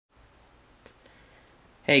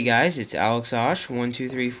Hey guys, it's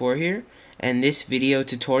AlexOsh1234 here, and this video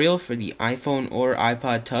tutorial for the iPhone or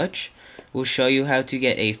iPod Touch will show you how to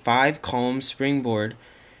get a 5-column springboard,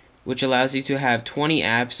 which allows you to have 20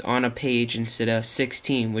 apps on a page instead of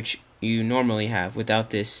 16, which you normally have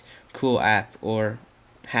without this cool app or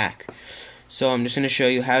hack. So I'm just going to show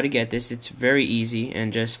you how to get this. It's very easy,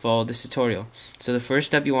 and just follow this tutorial. So the first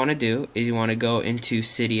step you want to do is you want to go into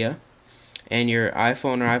Cydia, and your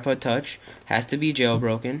iPhone or iPod Touch has to be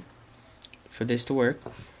jailbroken for this to work.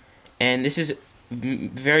 And this is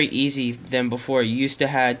very easy than before. You used to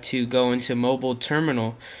had to go into mobile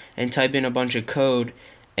terminal and type in a bunch of code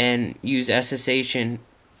and use SSH and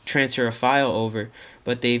transfer a file over,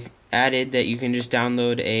 but they've added that you can just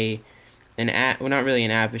download an app, well, not really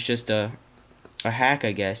an app, it's just a hack,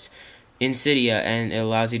 I guess, in Cydia, and it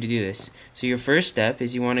allows you to do this. So your first step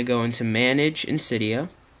is you want to go into Manage in Cydia,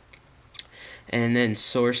 and then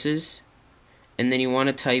Sources, and then you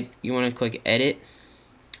want to click Edit,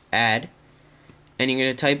 Add, and you're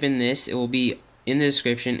going to type in this. It will be in the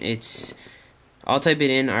description. I'll type it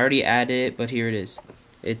in. I already added it, but here it is.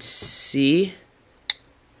 It's cy.sos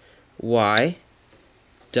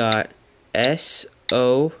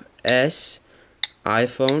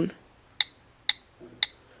iPhone.com,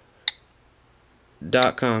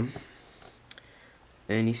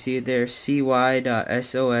 and you see it there,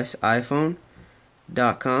 cy.sos iPhone.com.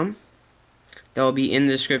 That will be in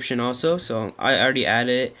the description also, so I already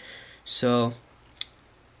added it, so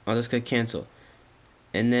I'll just click cancel.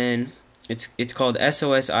 And then it's called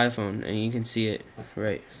SOS iPhone, and you can see it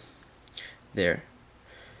right there.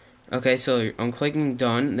 Okay, so I'm clicking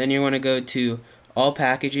done. Then you want to go to all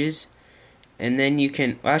packages, and then you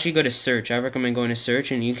can actually go to search. I recommend going to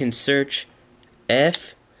search, and you can search I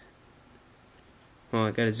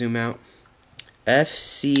gotta zoom out,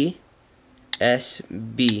 FCSB,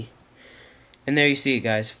 and there you see it,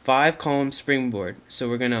 guys, 5-column springboard. So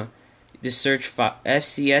we're gonna just search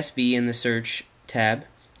FCSB in the search tab,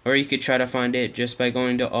 or you could try to find it just by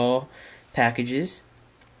going to all packages,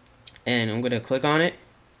 and I'm gonna click on it,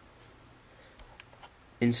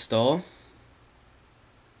 install.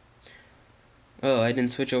 Oh, I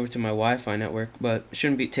didn't switch over to my Wi-Fi network, but it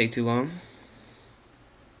shouldn't take too long.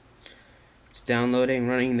 It's downloading,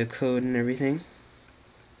 running the code and everything.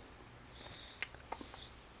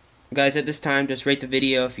 Guys, at this time, just rate the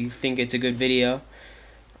video if you think it's a good video.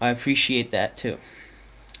 I appreciate that too.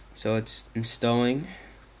 So it's installing.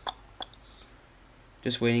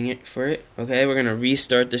 Just waiting for it. Okay, we're gonna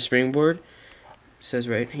restart the springboard. It says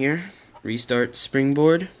right here, restart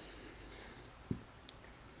springboard.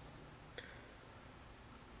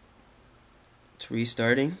 It's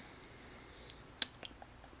restarting.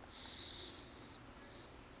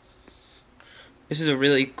 This is a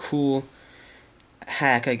really cool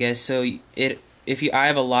hack, I guess. So I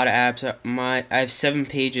have a lot of apps. I have 7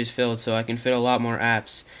 pages filled, so I can fit a lot more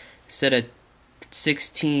apps. Instead of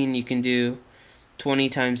 16, you can do 20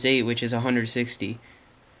 times 8, which is 160.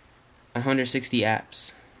 160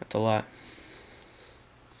 apps. That's a lot.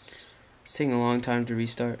 It's taking a long time to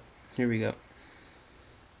restart. Here we go.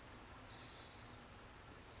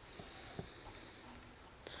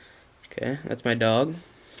 Okay, that's my dog,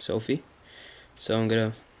 Sophie. So I'm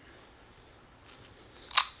gonna,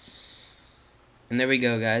 and there we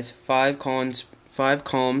go, guys.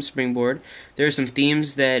 5-column springboard. There are some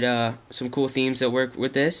themes that some cool themes that work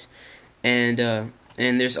with this, and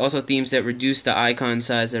there's also themes that reduce the icon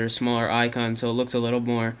size, that are smaller icons, so it looks a little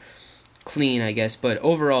more clean, I guess. But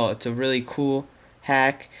overall, it's a really cool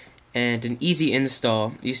hack and an easy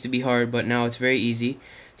install. It used to be hard, but now it's very easy.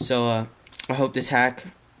 So I hope this hack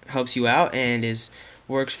helps you out and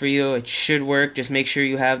works for you. It should work. Just make sure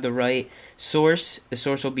you have the right source. The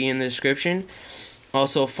source will be in the description.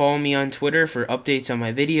 Also, follow me on Twitter for updates on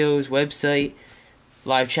my videos, website,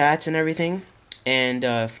 live chats, and everything. And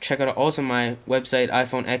check out also my website,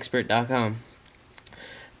 iPhoneExpert.com.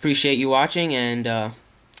 Appreciate you watching, and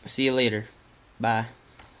see you later. Bye.